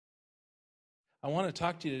I want to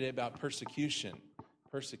talk to you today about persecution.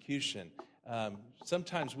 Persecution.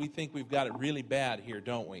 Sometimes we think we've got it really bad here,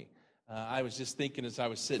 don't we? I was just thinking as I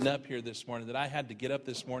was sitting up here this morning that I had to get up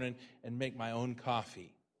this morning and make my own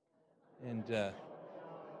coffee. And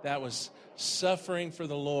that was suffering for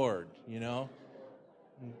the Lord, you know.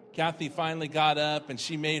 And Kathy finally got up and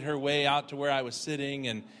she made her way out to where I was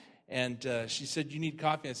sitting and she said, "You need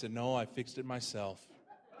coffee?" I said, "No, I fixed it myself."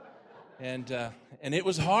 And it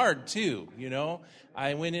was hard, too, you know.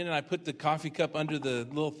 I went in and I put the coffee cup under the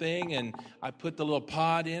little thing, and I put the little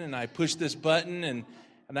pod in, and I pushed this button, and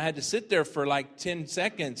I had to sit there for like 10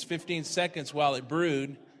 seconds, 15 seconds while it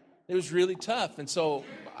brewed. It was really tough. And so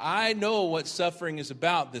I know what suffering is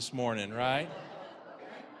about this morning, right?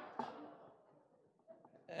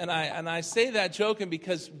 And I say that joking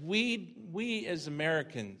because we as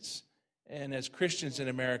Americans and as Christians in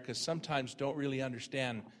America sometimes don't really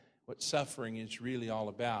understand what suffering is really all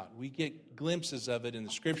about. We get glimpses of it in the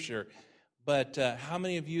Scripture, but how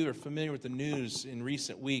many of you are familiar with the news in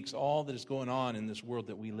recent weeks, all that is going on in this world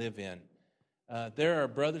that we live in? There are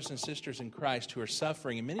brothers and sisters in Christ who are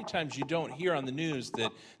suffering, and many times you don't hear on the news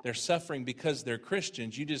that they're suffering because they're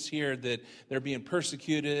Christians. You just hear that they're being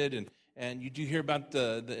persecuted, and you do hear about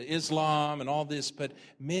the Islam and all this, but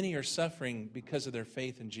many are suffering because of their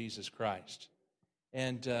faith in Jesus Christ.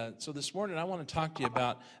 And so this morning I want to talk to you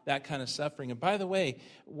about that kind of suffering. And by the way,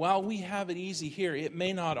 while we have it easy here, it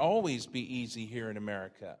may not always be easy here in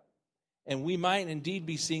America. And we might indeed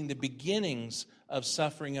be seeing the beginnings of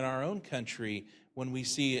suffering in our own country when we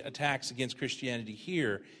see attacks against Christianity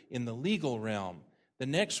here in the legal realm. The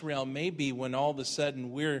next realm may be when all of a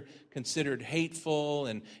sudden we're considered hateful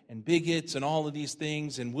and bigots and all of these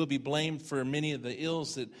things, and we'll be blamed for many of the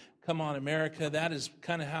ills that come on America. That is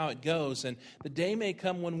kind of how it goes. And the day may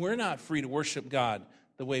come when we're not free to worship God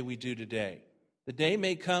the way we do today. The day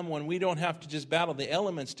may come when we don't have to just battle the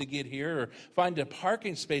elements to get here or find a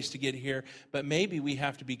parking space to get here, but maybe we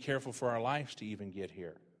have to be careful for our lives to even get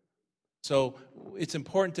here. So it's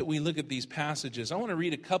important that we look at these passages. I want to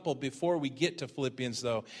read a couple before we get to Philippians,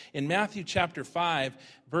 though. In Matthew chapter 5,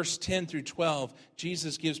 verse 10 through 12,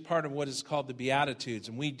 Jesus gives part of what is called the Beatitudes.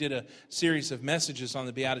 And we did a series of messages on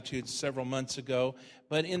the Beatitudes several months ago.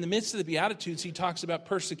 But in the midst of the Beatitudes, he talks about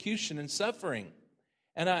persecution and suffering.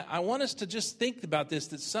 And I want us to just think about this,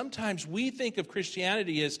 that sometimes we think of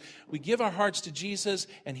Christianity as we give our hearts to Jesus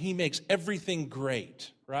and he makes everything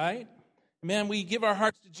great, right? Man, we give our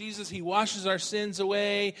hearts to Jesus, he washes our sins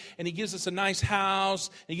away, and he gives us a nice house,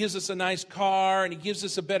 and he gives us a nice car, and he gives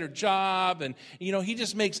us a better job, and, you know, he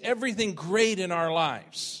just makes everything great in our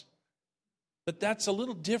lives. But that's a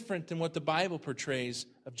little different than what the Bible portrays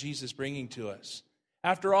of Jesus bringing to us.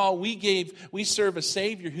 After all, we serve a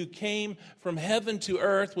Savior who came from heaven to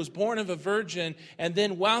earth, was born of a virgin, and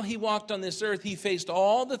then while he walked on this earth, he faced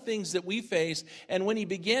all the things that we face. And when he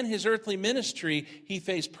began his earthly ministry, he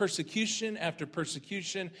faced persecution after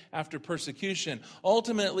persecution after persecution.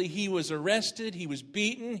 Ultimately, he was arrested, he was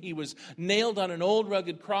beaten, he was nailed on an old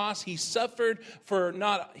rugged cross. He suffered for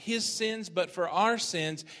not his sins, but for our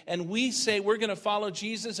sins. And we say we're going to follow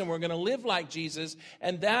Jesus and we're going to live like Jesus.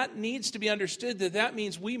 And that needs to be understood, that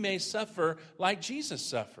means we may suffer like Jesus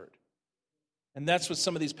suffered. And that's what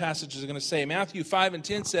some of these passages are going to say. Matthew 5 and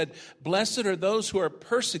 10 said, "Blessed are those who are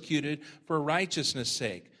persecuted for righteousness'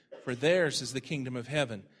 sake, for theirs is the kingdom of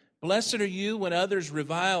heaven. Blessed are you when others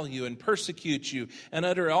revile you and persecute you and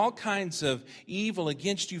utter all kinds of evil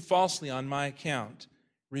against you falsely on my account.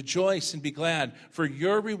 Rejoice and be glad, for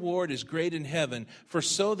your reward is great in heaven, for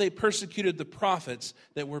so they persecuted the prophets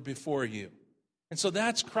that were before you." And so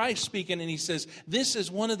that's Christ speaking, and he says, this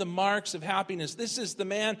is one of the marks of happiness. This is the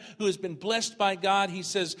man who has been blessed by God. He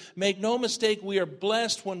says, make no mistake, we are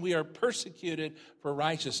blessed when we are persecuted for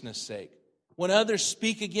righteousness' sake. When others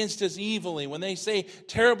speak against us evilly, when they say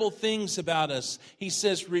terrible things about us, he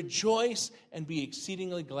says, rejoice and be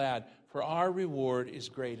exceedingly glad, for our reward is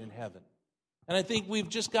great in heaven. And I think we've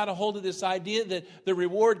just got a hold of this idea that the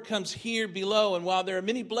reward comes here below. And while there are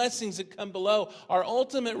many blessings that come below, our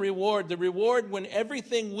ultimate reward, the reward when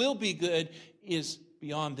everything will be good, is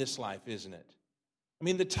beyond this life, isn't it? I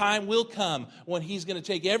mean, the time will come when he's going to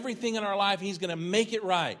take everything in our life, he's going to make it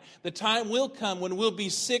right. The time will come when we'll be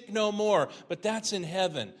sick no more, but that's in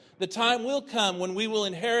heaven. The time will come when we will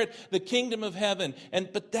inherit the kingdom of heaven,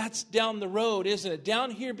 but that's down the road, isn't it?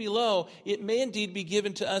 Down here below, it may indeed be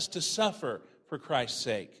given to us to suffer for Christ's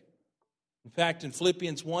sake. In fact, in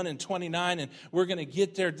Philippians 1 and 29, and we're going to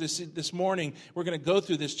get there this morning, we're going to go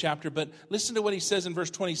through this chapter, but listen to what he says in verse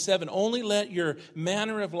 27, "Only let your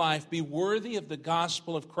manner of life be worthy of the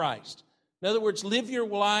gospel of Christ, In other words, live your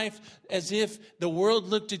life as if the world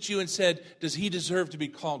looked at you and said, does he deserve to be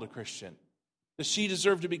called a Christian? Does she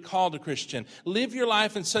deserve to be called a Christian? Live your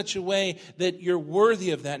life in such a way that you're worthy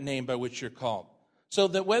of that name by which you're called. So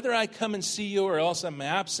that whether I come and see you or else I'm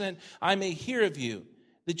absent, I may hear of you,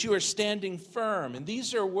 that you are standing firm. And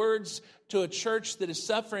these are words to a church that is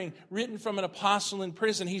suffering, written from an apostle in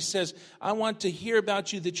prison. He says, I want to hear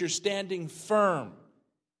about you that you're standing firm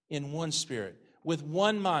in one spirit, with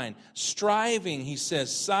one mind, striving, he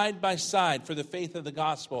says, side by side for the faith of the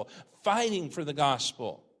gospel, fighting for the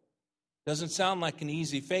gospel. Doesn't sound like an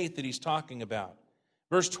easy faith that he's talking about.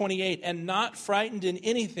 Verse 28, and not frightened in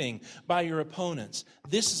anything by your opponents.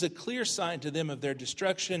 This is a clear sign to them of their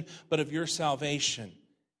destruction, but of your salvation,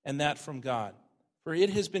 and that from God. For it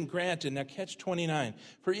has been granted, now catch 29,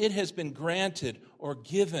 for it has been granted or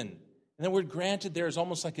given. And the word granted there is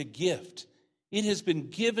almost like a gift. It has been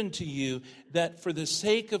given to you that for the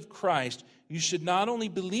sake of Christ, you should not only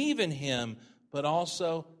believe in him, but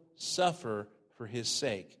also suffer for his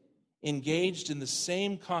sake. Engaged in the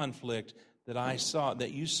same conflict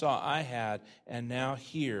that you saw I had, and now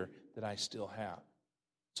hear that I still have.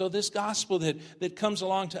 So this gospel that comes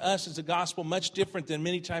along to us is a gospel much different than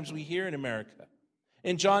many times we hear in America.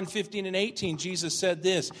 In John 15 and 18, Jesus said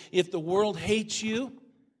this, if the world hates you,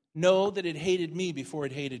 know that it hated me before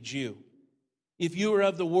it hated you. If you were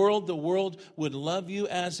of the world would love you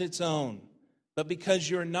as its own. But because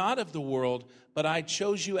you're not of the world, but I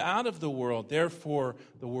chose you out of the world, therefore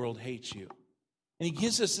the world hates you. And he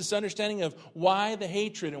gives us this understanding of why the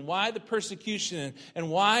hatred and why the persecution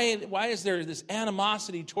and why is there this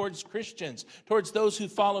animosity towards Christians, towards those who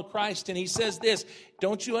follow Christ. And he says this,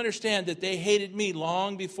 don't you understand that they hated me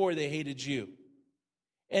long before they hated you?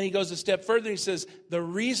 And he goes a step further. He says, the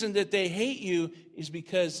reason that they hate you is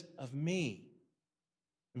because of me.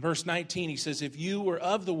 In verse 19, he says, if you were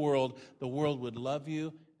of the world would love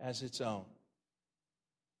you as its own.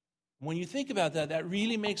 When you think about that, that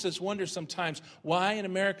really makes us wonder sometimes why in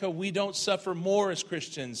America we don't suffer more as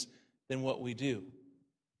Christians than what we do.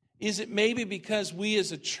 Is it maybe because we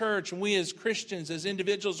as a church and we as Christians, as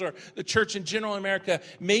individuals, or the church in general in America,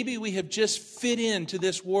 maybe we have just fit into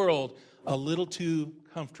this world a little too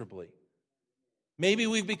comfortably? Maybe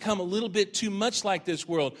we've become a little bit too much like this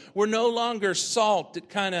world. We're no longer salt that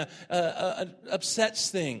kind of upsets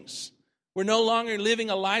things. We're no longer living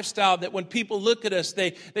a lifestyle that when people look at us,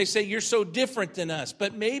 they say, you're so different than us.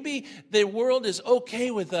 But maybe the world is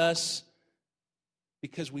okay with us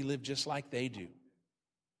because we live just like they do.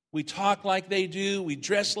 We talk like they do. We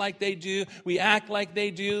dress like they do. We act like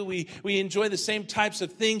they do. We enjoy the same types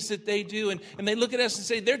of things that they do. And they look at us and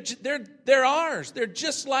say, they're ours. They're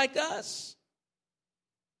just like us.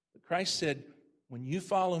 But Christ said, when you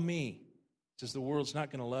follow me, he says the world's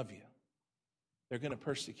not going to love you. They're going to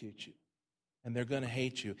persecute you. And they're going to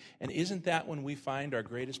hate you. And isn't that when we find our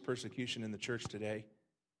greatest persecution in the church today?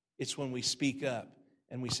 It's when we speak up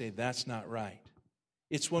and we say, that's not right.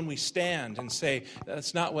 It's when we stand and say,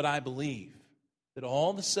 that's not what I believe. That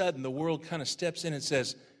all of a sudden the world kind of steps in and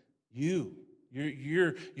says, you're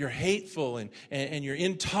hateful and you're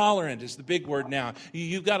intolerant is the big word now.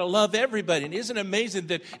 You've got to love everybody. And isn't it amazing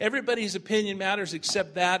that everybody's opinion matters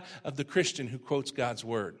except that of the Christian who quotes God's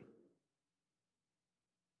word?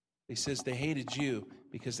 He says, they hated you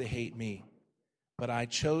because they hate me. But I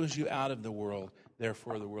chose you out of the world,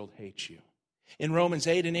 therefore the world hates you. In Romans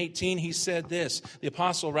 8 and 18, he said this. The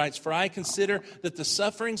apostle writes, for I consider that the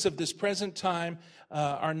sufferings of this present time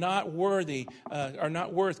are not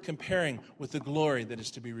worth comparing with the glory that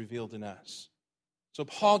is to be revealed in us. So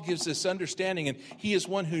Paul gives this understanding, and he is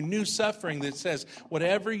one who knew suffering that says,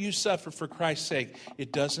 whatever you suffer for Christ's sake,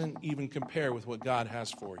 it doesn't even compare with what God has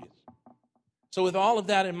for you. So with all of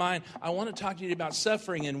that in mind, I want to talk to you about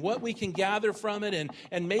suffering and what we can gather from it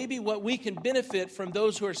and maybe what we can benefit from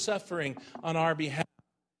those who are suffering on our behalf.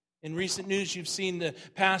 In recent news, you've seen the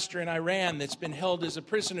pastor in Iran that's been held as a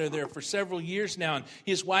prisoner there for several years now. And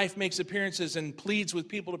his wife makes appearances and pleads with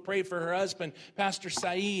people to pray for her husband, Pastor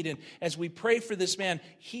Saeed. And as we pray for this man,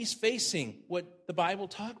 he's facing what the Bible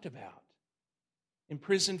talked about.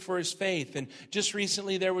 Imprisoned for his faith. And just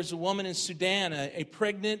recently there was a woman in Sudan, a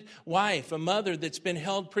pregnant wife, a mother that's been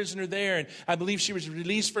held prisoner there. And I believe she was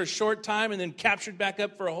released for a short time and then captured back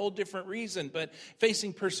up for a whole different reason, but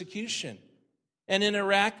facing persecution. And in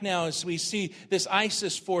Iraq now, as we see this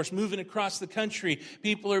ISIS force moving across the country,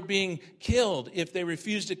 people are being killed if they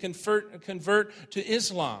refuse to convert to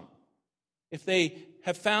Islam. If they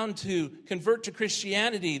have found to convert to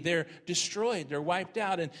Christianity, they're destroyed, they're wiped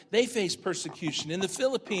out, and they face persecution. In the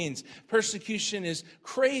Philippines, persecution is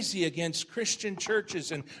crazy against Christian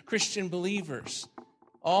churches and Christian believers.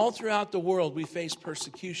 All throughout the world, we face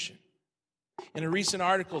persecution. In a recent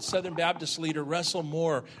article, Southern Baptist leader Russell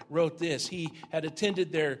Moore wrote this. He had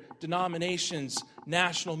attended their denomination's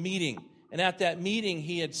national meeting. And at that meeting,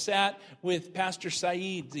 he had sat with Pastor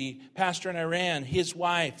Saeed, the pastor in Iran, his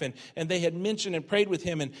wife, and they had mentioned and prayed with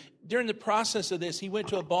him. And during the process of this, he went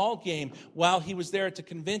to a ball game while he was there at the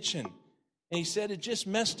convention. And he said it just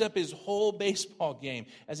messed up his whole baseball game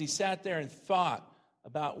as he sat there and thought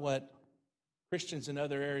about what Christians in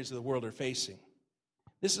other areas of the world are facing.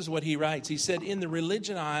 This is what he writes. He said, in the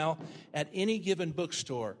religion aisle at any given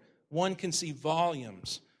bookstore, one can see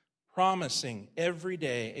volumes promising every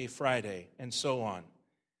day a Friday, and so on.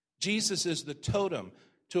 Jesus is the totem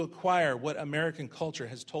to acquire what American culture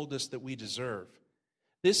has told us that we deserve.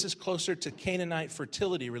 This is closer to Canaanite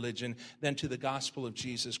fertility religion than to the gospel of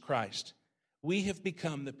Jesus Christ. We have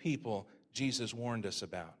become the people Jesus warned us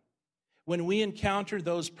about. When we encounter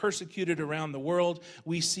those persecuted around the world,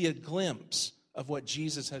 we see a glimpse of what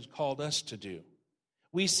Jesus has called us to do.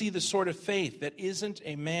 We see the sort of faith that isn't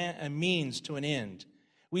a means to an end.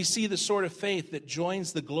 We see the sort of faith that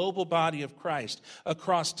joins the global body of Christ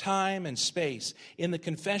across time and space in the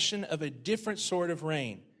confession of a different sort of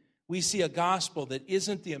reign. We see a gospel that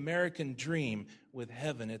isn't the American dream with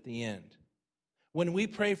heaven at the end. When we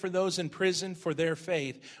pray for those in prison for their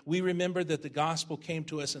faith, we remember that the gospel came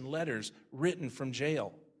to us in letters written from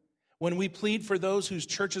jail. When we plead for those whose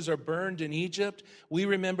churches are burned in Egypt, we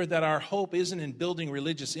remember that our hope isn't in building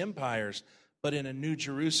religious empires, but in a new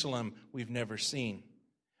Jerusalem we've never seen.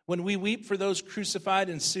 When we weep for those crucified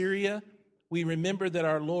in Syria, we remember that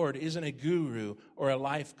our Lord isn't a guru or a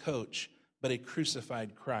life coach, but a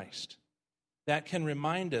crucified Christ. That can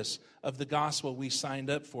remind us of the gospel we signed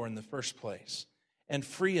up for in the first place and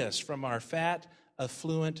free us from our fat,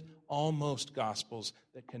 affluent, almost gospels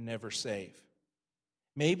that can never save.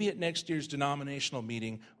 Maybe at next year's denominational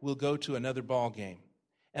meeting, we'll go to another ball game.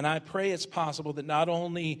 And I pray it's possible that not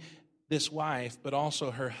only this wife, but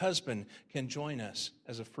also her husband can join us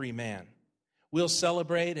as a free man. We'll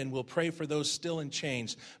celebrate and we'll pray for those still in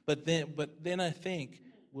chains, but then I think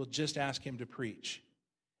we'll just ask him to preach.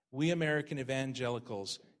 We American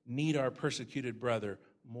evangelicals need our persecuted brother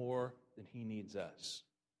more than he needs us.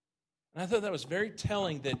 And I thought that was very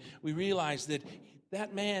telling that we realize that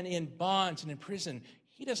that man in bonds and in prison,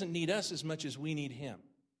 he doesn't need us as much as we need him.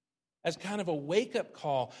 As kind of a wake-up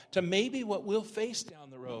call to maybe what we'll face down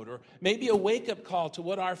the road, or maybe a wake-up call to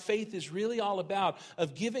what our faith is really all about,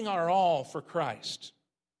 of giving our all for Christ.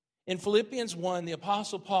 In Philippians 1, the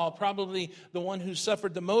Apostle Paul, probably the one who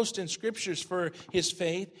suffered the most in Scriptures for his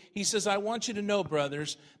faith, he says, I want you to know,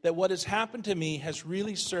 brothers, that what has happened to me has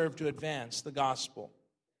really served to advance the gospel,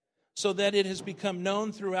 so that it has become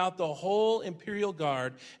known throughout the whole imperial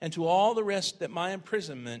guard and to all the rest that my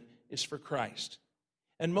imprisonment is for Christ.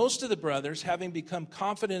 And most of the brothers, having become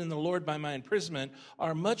confident in the Lord by my imprisonment,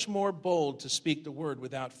 are much more bold to speak the word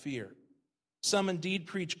without fear. Some indeed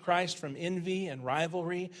preach Christ from envy and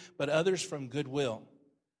rivalry, but others from goodwill.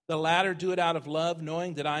 The latter do it out of love,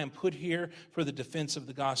 knowing that I am put here for the defense of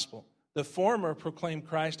the gospel. The former proclaim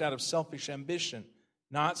Christ out of selfish ambition,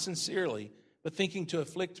 not sincerely, but thinking to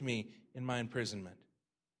afflict me in my imprisonment.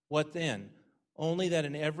 What then? Only that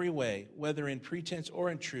in every way, whether in pretense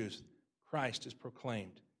or in truth, Christ is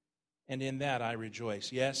proclaimed. And in that I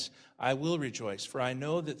rejoice. Yes, I will rejoice, for I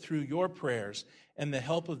know that through your prayers and the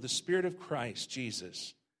help of the Spirit of Christ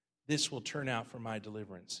Jesus, this will turn out for my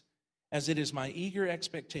deliverance. As it is my eager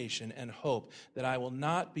expectation and hope that I will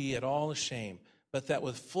not be at all ashamed, but that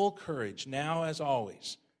with full courage, now as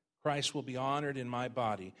always, Christ will be honored in my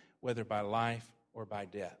body, whether by life or by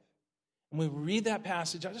death. And when we read that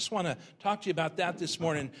passage, I just want to talk to you about that this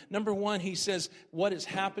morning. Number one, he says, what has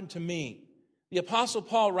happened to me? The Apostle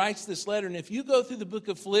Paul writes this letter, and if you go through the book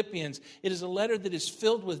of Philippians, it is a letter that is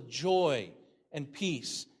filled with joy and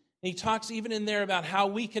peace. And he talks even in there about how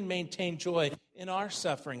we can maintain joy in our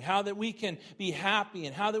suffering, how that we can be happy,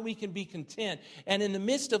 and how that we can be content. And in the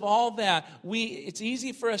midst of all that, it's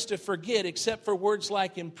easy for us to forget, except for words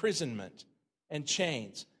like imprisonment and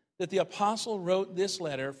chains, that the apostle wrote this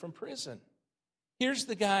letter from prison. Here's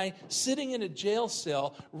the guy sitting in a jail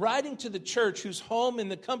cell, writing to the church who's home in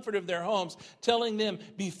the comfort of their homes, telling them,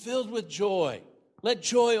 be filled with joy. Let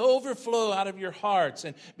joy overflow out of your hearts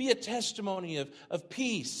and be a testimony of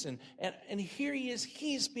peace. And here he is,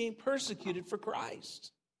 he's being persecuted for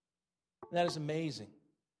Christ. That is amazing.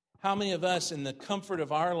 How many of us in the comfort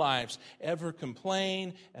of our lives ever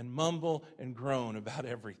complain and mumble and groan about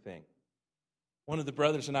everything? One of the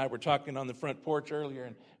brothers and I were talking on the front porch earlier,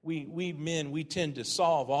 and we men, we tend to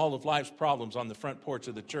solve all of life's problems on the front porch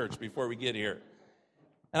of the church before we get here.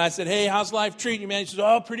 And I said, hey, how's life treating you, man? He says,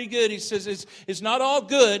 oh, pretty good. He says, it's not all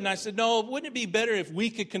good. And I said, no, wouldn't it be better if we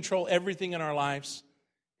could control everything in our lives?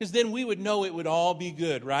 Because then we would know it would all be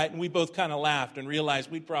good, right? And we both kind of laughed and realized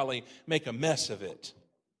we'd probably make a mess of it.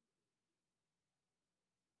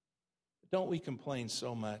 Don't we complain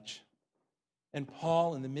so much? And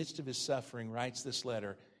Paul, in the midst of his suffering, writes this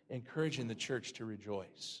letter encouraging the church to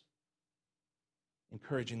rejoice.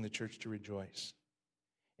 Encouraging the church to rejoice.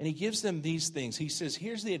 And he gives them these things. He says,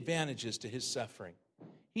 here's the advantages to his suffering.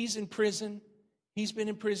 He's in prison. He's been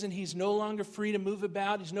in prison. He's no longer free to move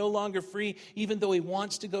about. He's no longer free, even though he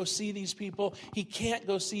wants to go see these people. He can't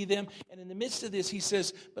go see them. And in the midst of this, he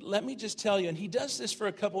says, but let me just tell you, and he does this for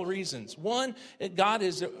a couple of reasons. One, God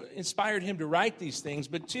has inspired him to write these things.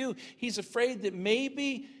 But two, he's afraid that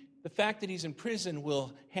maybe the fact that he's in prison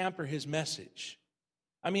will hamper his message.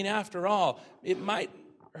 I mean, after all, it might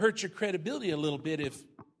hurt your credibility a little bit if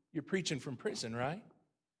you're preaching from prison, right?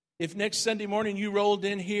 If next Sunday morning you rolled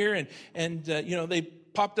in here and they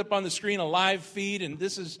popped up on the screen a live feed, and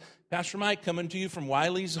this is Pastor Mike coming to you from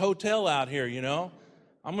Wiley's Hotel out here,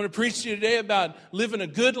 I'm going to preach to you today about living a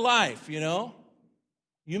good life, You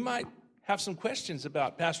might have some questions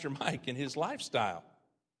about Pastor Mike and his lifestyle.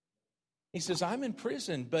 He says, I'm in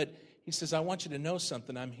prison, but he says, I want you to know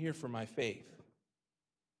something. I'm here for my faith.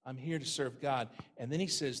 I'm here to serve God. And then he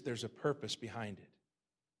says, there's a purpose behind it.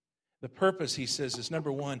 The purpose, he says, is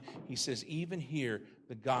number one, he says, even here,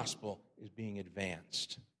 the gospel is being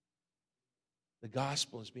advanced. The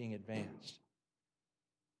gospel is being advanced.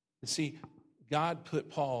 You see, God put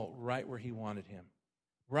Paul right where he wanted him,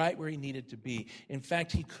 right where he needed to be. In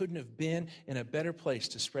fact, he couldn't have been in a better place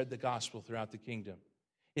to spread the gospel throughout the kingdom.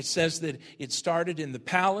 It says that it started in the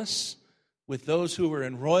palace with those who were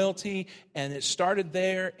in royalty, and it started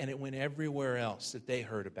there, and it went everywhere else that they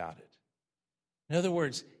heard about it. In other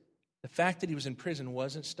words, the fact that he was in prison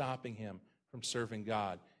wasn't stopping him from serving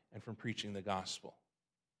God and from preaching the gospel.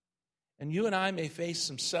 And you and I may face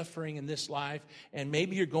some suffering in this life, and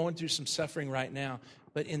maybe you're going through some suffering right now,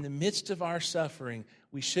 but in the midst of our suffering,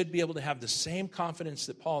 we should be able to have the same confidence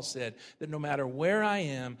that Paul said, that no matter where I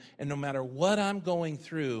am and no matter what I'm going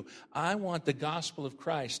through, I want the gospel of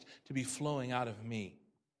Christ to be flowing out of me.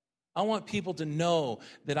 I want people to know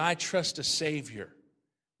that I trust a Savior.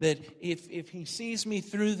 That if he sees me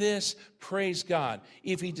through this, praise God.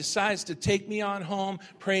 If he decides to take me on home,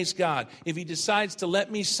 praise God. If he decides to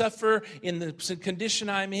let me suffer in the condition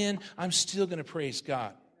I'm in, I'm still going to praise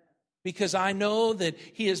God. Because I know that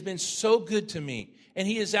he has been so good to me. And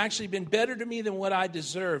he has actually been better to me than what I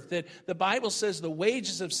deserve. That the Bible says the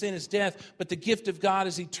wages of sin is death, but the gift of God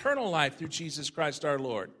is eternal life through Jesus Christ our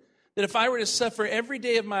Lord. That if I were to suffer every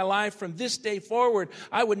day of my life from this day forward,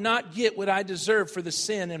 I would not get what I deserve for the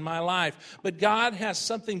sin in my life. But God has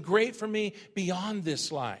something great for me beyond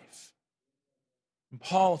this life. And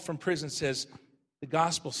Paul from prison says, the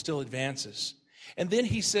gospel still advances. And then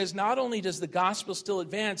he says, not only does the gospel still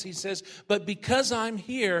advance, he says, but because I'm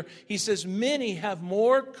here, he says, many have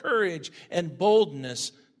more courage and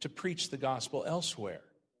boldness to preach the gospel elsewhere.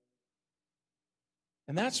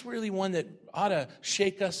 And that's really one that ought to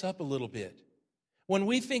shake us up a little bit. When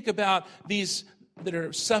we think about these that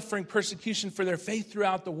are suffering persecution for their faith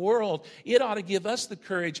throughout the world, it ought to give us the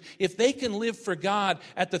courage. If they can live for God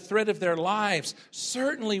at the threat of their lives,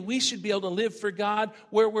 certainly we should be able to live for God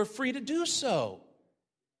where we're free to do so.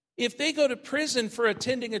 If they go to prison for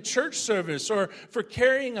attending a church service or for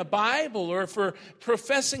carrying a Bible or for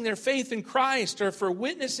professing their faith in Christ or for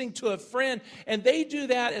witnessing to a friend, and they do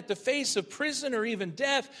that at the face of prison or even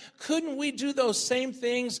death, couldn't we do those same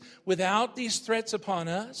things without these threats upon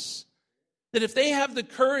us? That if they have the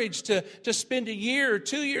courage to spend a year or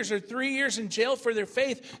 2 years or 3 years in jail for their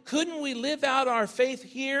faith, couldn't we live out our faith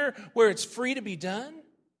here where it's free to be done?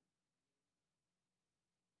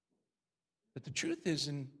 But the truth is,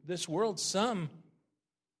 in this world, some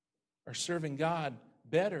are serving God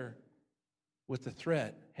better with the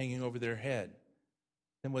threat hanging over their head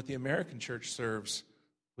than what the American church serves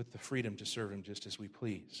with the freedom to serve Him just as we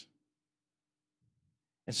please.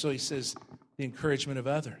 And so he says, the encouragement of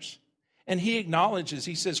others. And he acknowledges,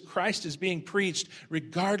 he says, Christ is being preached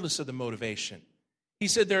regardless of the motivation. He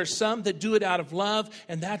said there are some that do it out of love,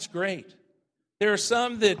 and that's great. There are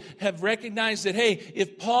some that have recognized that, hey,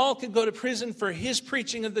 if Paul could go to prison for his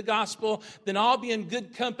preaching of the gospel, then I'll be in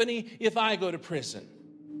good company if I go to prison.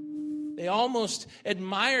 They almost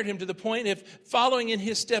admired him to the point of following in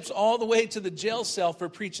his steps all the way to the jail cell for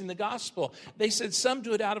preaching the gospel. They said some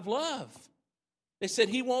do it out of love. They said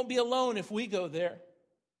he won't be alone if we go there.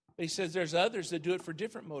 But he says there's others that do it for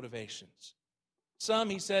different motivations.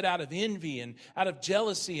 Some, he said, out of envy and out of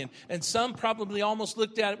jealousy. And some probably almost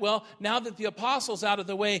looked at it, well, now that the apostles out of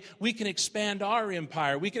the way, we can expand our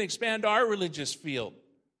empire. We can expand our religious field.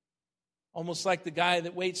 Almost like the guy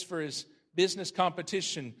that waits for his business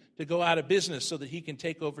competition to go out of business so that he can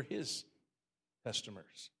take over his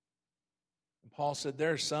customers. And Paul said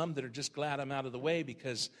there are some that are just glad I'm out of the way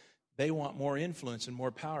because they want more influence and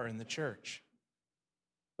more power in the church.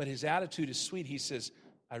 But his attitude is sweet. He says,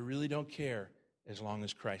 I really don't care as long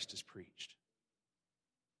as Christ is preached.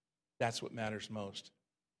 That's what matters most.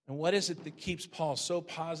 And what is it that keeps Paul so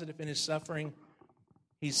positive in his suffering?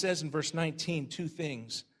 He says in verse 19 two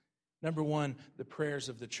things. Number one, the prayers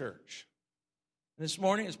of the church. This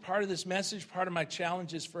morning, as part of this message, part of my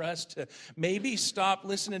challenge is for us to maybe stop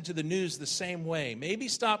listening to the news the same way. Maybe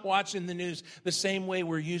stop watching the news the same way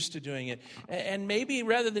we're used to doing it. And maybe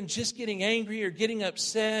rather than just getting angry or getting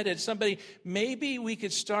upset at somebody, maybe we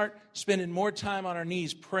could start spending more time on our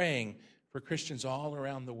knees praying for Christians all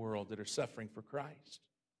around the world that are suffering for Christ.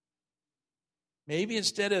 Maybe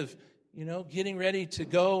instead of, getting ready to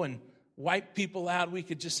go and wipe people out, we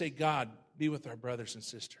could just say, God, be with our brothers and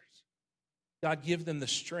sisters. God, give them the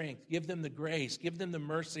strength, give them the grace, give them the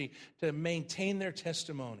mercy to maintain their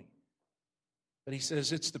testimony. But he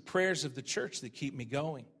says, it's the prayers of the church that keep me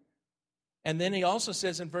going. And then he also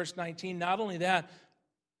says in verse 19, not only that,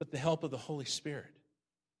 but the help of the Holy Spirit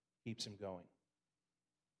keeps him going.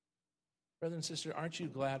 Brother and sister, aren't you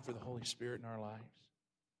glad for the Holy Spirit in our lives?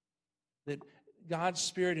 That God's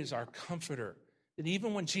Spirit is our comforter. That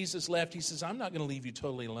even when Jesus left, he says, I'm not going to leave you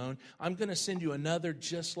totally alone. I'm going to send you another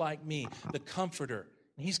just like me, the Comforter.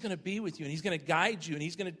 And he's going to be with you, and he's going to guide you, and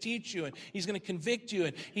he's going to teach you, and he's going to convict you,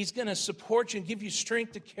 and he's going to support you and give you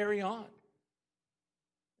strength to carry on.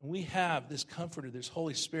 And we have this Comforter, this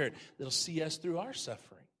Holy Spirit, that'll see us through our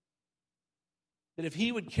suffering. That if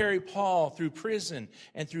he would carry Paul through prison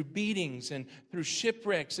and through beatings and through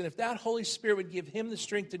shipwrecks, and if that Holy Spirit would give him the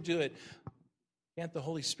strength to do it, can't the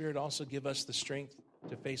Holy Spirit also give us the strength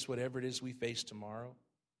to face whatever it is we face tomorrow?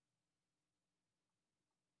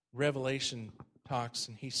 Revelation talks,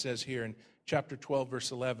 and he says here in chapter 12,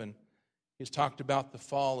 verse 11, he's talked about the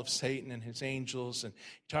fall of Satan and his angels, and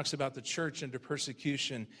he talks about the church under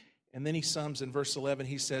persecution. And then he sums in verse 11,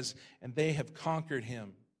 he says, and they have conquered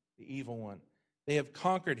him, the evil one. They have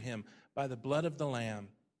conquered him by the blood of the Lamb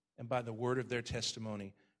and by the word of their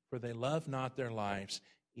testimony, for they love not their lives,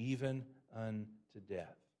 even unto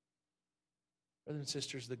death. Brothers and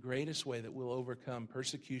sisters, the greatest way that we'll overcome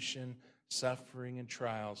persecution, suffering, and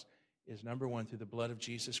trials is, number one, through the blood of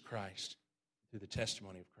Jesus Christ, through the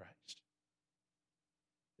testimony of Christ.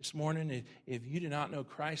 This morning, if you do not know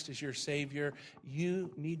Christ as your Savior,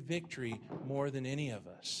 you need victory more than any of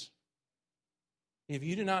us. If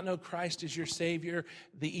you do not know Christ as your Savior,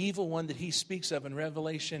 the evil one that he speaks of in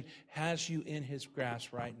Revelation has you in his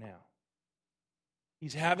grasp right now.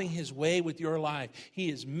 He's having his way with your life. He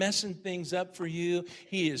is messing things up for you.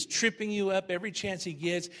 He is tripping you up every chance he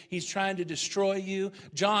gets. He's trying to destroy you.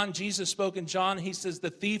 Jesus spoke in John. He says the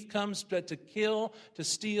thief comes but to kill, to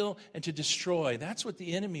steal, and to destroy. That's what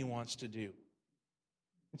the enemy wants to do.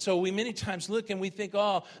 And so we many times look and we think,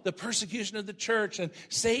 the persecution of the church, and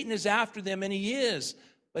Satan is after them, and he is.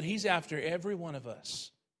 But he's after every one of us.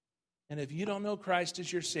 And if you don't know Christ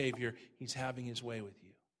as your Savior, he's having his way with you.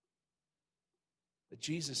 But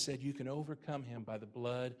Jesus said you can overcome him by the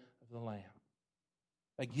blood of the Lamb,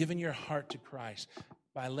 by giving your heart to Christ,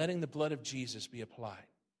 by letting the blood of Jesus be applied,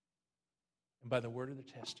 and by the word of the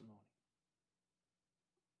testimony.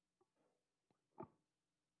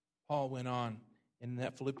 Paul went on in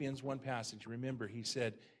that Philippians 1 passage. Remember, he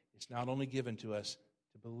said, it's not only given to us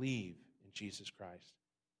to believe in Jesus Christ,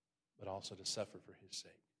 but also to suffer for his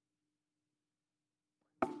sake.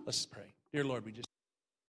 Let's pray. Dear Lord, we just